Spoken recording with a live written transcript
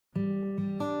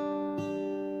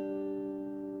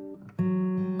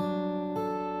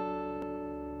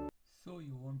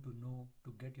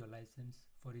license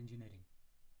for engineering.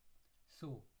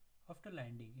 So, after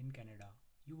landing in Canada,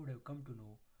 you would have come to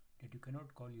know that you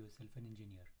cannot call yourself an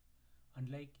engineer,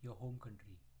 unlike your home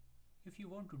country. If you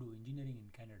want to do engineering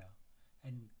in Canada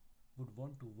and would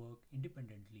want to work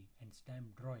independently and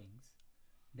stamp drawings,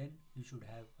 then you should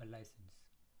have a license.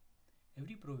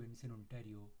 Every province in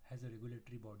Ontario has a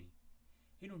regulatory body.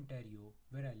 In Ontario,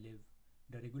 where I live,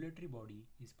 the regulatory body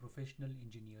is Professional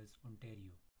Engineers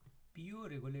Ontario. PO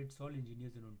regulates all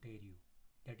engineers in Ontario.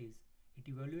 That is, it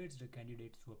evaluates the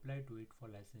candidates who apply to it for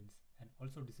license and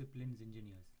also disciplines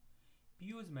engineers.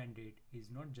 PO's mandate is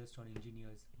not just on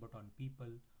engineers but on people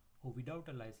who without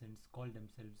a license call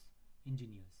themselves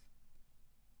engineers.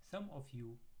 Some of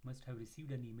you must have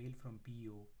received an email from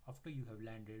PO after you have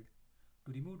landed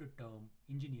to remove the term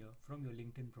engineer from your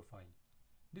LinkedIn profile.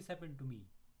 This happened to me,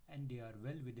 and they are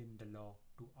well within the law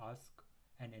to ask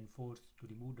and enforce to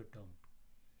remove the term.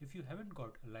 If you haven't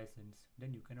got a license,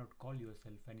 then you cannot call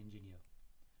yourself an engineer.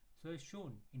 So as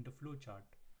shown in the flowchart,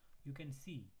 you can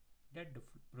see that the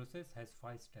process has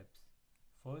 5 steps.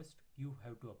 First, you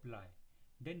have to apply,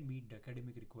 then meet the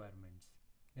academic requirements,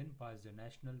 then pass the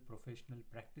National Professional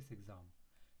Practice Exam,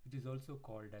 which is also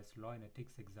called as Law and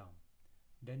Ethics Exam.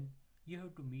 Then you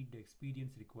have to meet the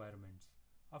experience requirements.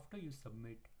 After you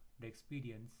submit, the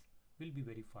experience will be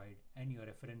verified and your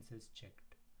references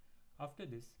checked. After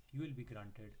this, you will be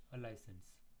granted a license.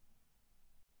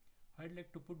 I'd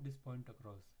like to put this point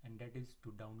across, and that is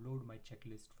to download my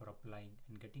checklist for applying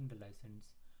and getting the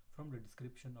license from the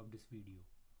description of this video.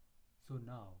 So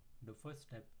now, the first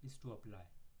step is to apply.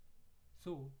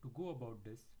 So to go about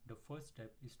this, the first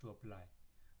step is to apply.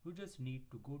 You just need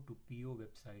to go to PO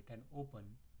website and open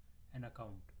an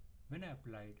account. When I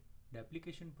applied, the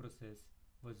application process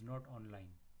was not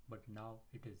online, but now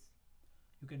it is.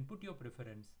 You can put your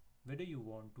preference whether you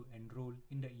want to enroll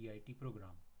in the EIT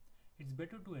program. It's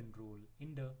better to enroll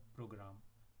in the program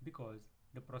because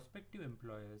the prospective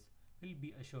employers will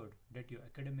be assured that your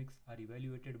academics are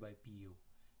evaluated by PO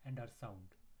and are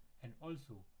sound. And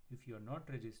also, if you are not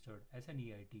registered as an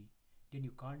EIT, then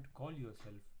you can't call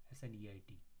yourself as an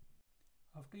EIT.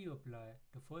 After you apply,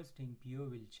 the first thing PO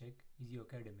will check is your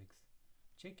academics.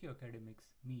 Check your academics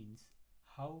means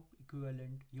how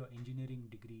equivalent your engineering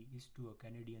degree is to a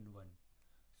Canadian one.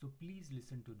 So please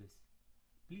listen to this.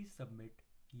 Please submit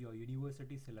your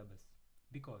university syllabus,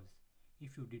 because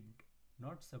if you did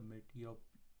not submit your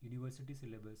university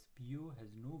syllabus, PO has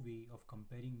no way of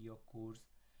comparing your course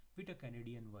with a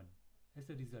Canadian one. As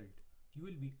a result, you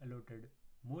will be allotted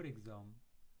more exam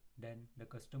than the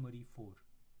customary 4.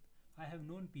 I have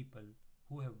known people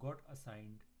who have got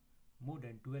assigned more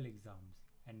than 12 exams,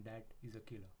 and that is a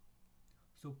killer.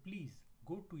 So please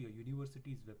go to your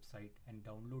university's website and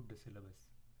download the syllabus.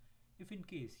 If in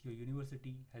case your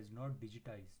university has not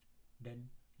digitized, then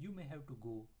you may have to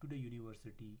go to the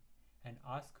university and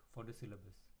ask for the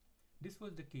syllabus. This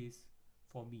was the case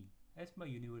for me, as my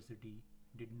university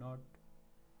did not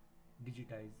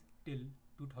digitize till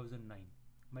 2009.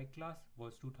 My class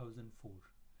was 2004,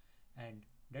 and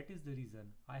that is the reason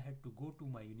I had to go to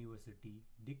my university,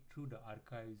 dig through the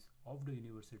archives of the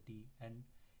university and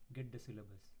get the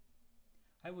syllabus.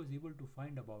 I was able to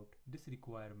find about this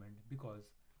requirement because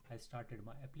I started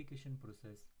my application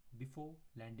process before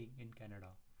landing in Canada,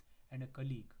 and a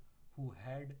colleague who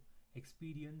had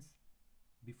experience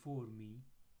before me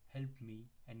helped me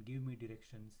and gave me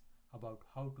directions about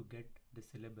how to get the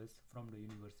syllabus from the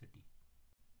university.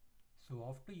 So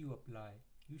after you apply,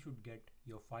 you should get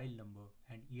your file number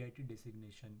and EIT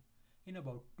designation in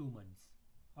about 2 months.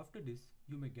 After this,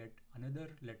 you may get another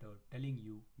letter telling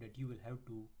you that you will have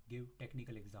to give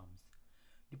technical exams.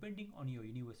 Depending on your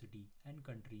university and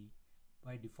country,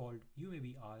 by default, you may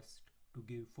be asked to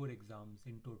give 4 exams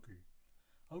in total.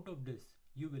 Out of this,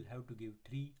 you will have to give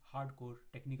 3 hardcore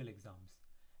technical exams,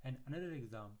 and another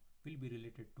exam will be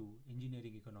related to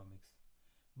engineering economics.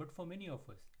 But for many of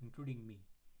us, including me,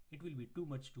 it will be too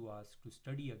much to ask to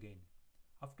study again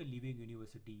after leaving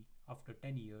university after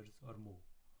 10 years or more.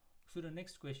 So the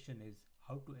next question is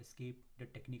how to escape the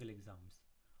technical exams.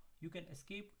 You can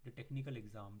escape the technical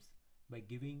exams by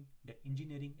giving the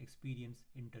engineering experience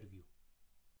interview.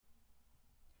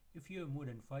 If you have more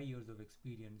than 5 years of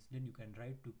experience, then you can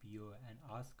write to PO and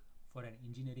ask for an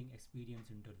engineering experience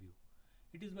interview.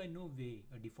 It is by no way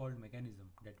a default mechanism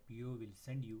that PO will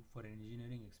send you for an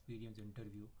engineering experience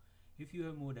interview if you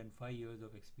have more than 5 years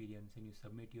of experience and you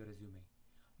submit your resume.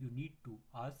 You need to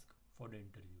ask for the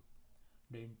interview.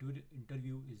 The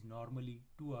interview is normally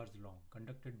 2 hours long,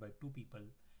 conducted by 2 people,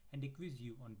 and they quiz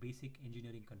you on basic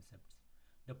engineering concepts.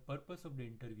 The purpose of the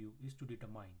interview is to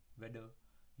determine whether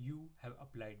you have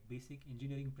applied basic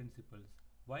engineering principles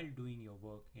while doing your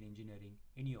work in engineering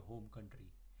in your home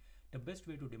country. The best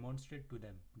way to demonstrate to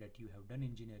them that you have done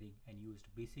engineering and used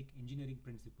basic engineering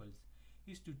principles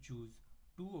is to choose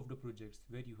two of the projects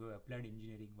where you have applied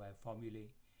engineering via formulae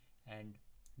and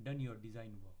done your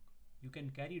design work. You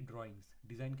can carry drawings,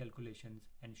 design calculations,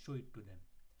 and show it to them.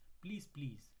 Please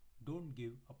don't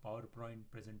give a PowerPoint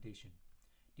presentation.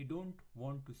 They don't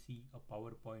want to see a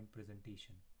PowerPoint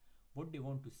presentation. What they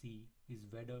want to see is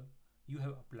whether you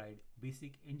have applied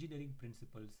basic engineering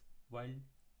principles while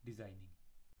designing.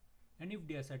 And if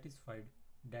they are satisfied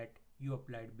that you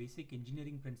applied basic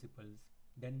engineering principles,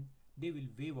 then they will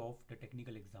waive off the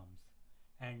technical exams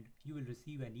and you will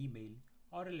receive an email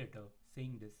or a letter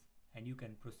saying this, and you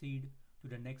can proceed to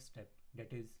the next step,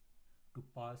 that is to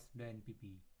pass the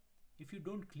NPPE. If you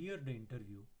don't clear the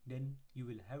interview, then you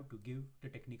will have to give the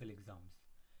technical exams.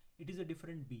 It is a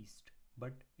different beast,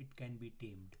 but it can be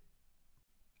tamed.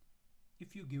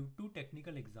 If you give two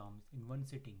technical exams in one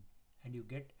sitting and you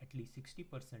get at least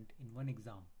 60% in one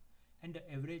exam and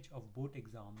the average of both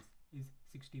exams is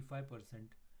 65%,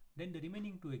 then the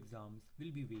remaining two exams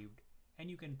will be waived and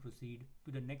you can proceed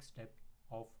to the next step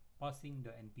of passing the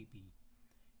NPPE.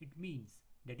 It means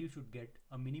that you should get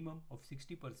a minimum of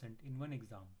 60% in one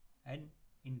exam and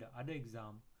in the other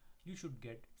exam you should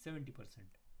get 70%.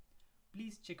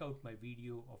 Please check out my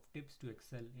video of tips to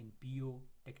excel in PO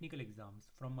technical exams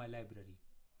from my library.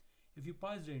 If you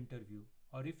pass the interview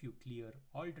or if you clear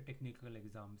all the technical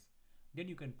exams, then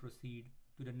you can proceed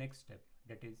to the next step,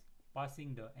 that is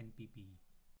passing the NPPE.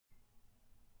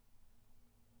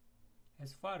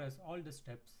 As far as all the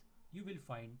steps, you will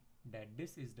find that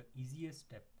this is the easiest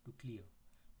step to clear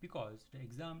because the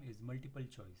exam is multiple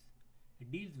choice.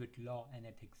 It deals with law and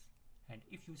ethics, and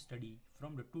if you study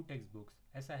from the two textbooks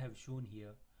as I have shown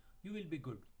here, you will be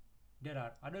good. There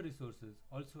are other resources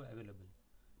also available.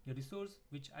 The resource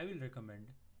which I will recommend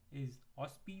is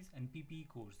OSPI's NPPE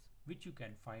course, which you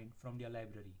can find from their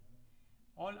library.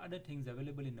 All other things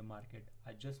available in the market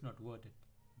are just not worth it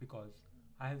because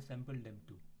I have sampled them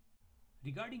too.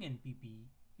 Regarding NPPE,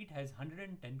 it has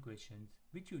 110 questions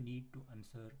which you need to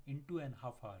answer in 2.5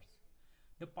 hours.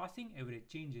 The passing average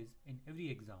changes in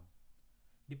every exam,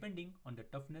 depending on the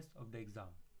toughness of the exam,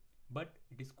 but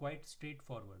it is quite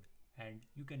straightforward and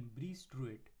you can breeze through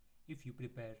it if you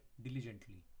prepare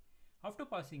diligently. After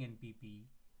passing NPPE,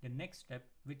 the next step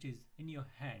which is in your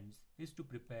hands is to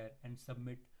prepare and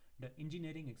submit the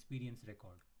engineering experience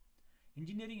record.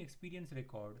 Engineering experience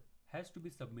record has to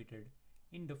be submitted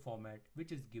in the format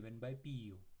which is given by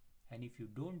PEO, and if you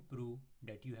don't prove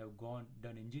that you have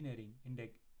done engineering in the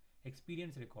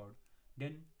experience record,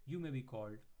 then you may be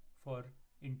called for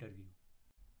interview.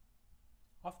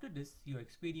 After this, your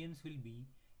experience will be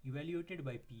evaluated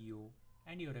by PEO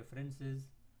and your references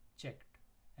checked,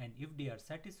 and if they are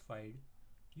satisfied,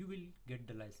 you will get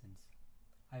the license.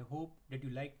 I hope that you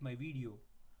liked my video.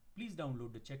 Please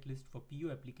download the checklist for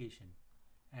PO application,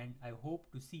 and I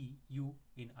hope to see you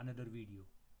in another video.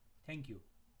 Thank you.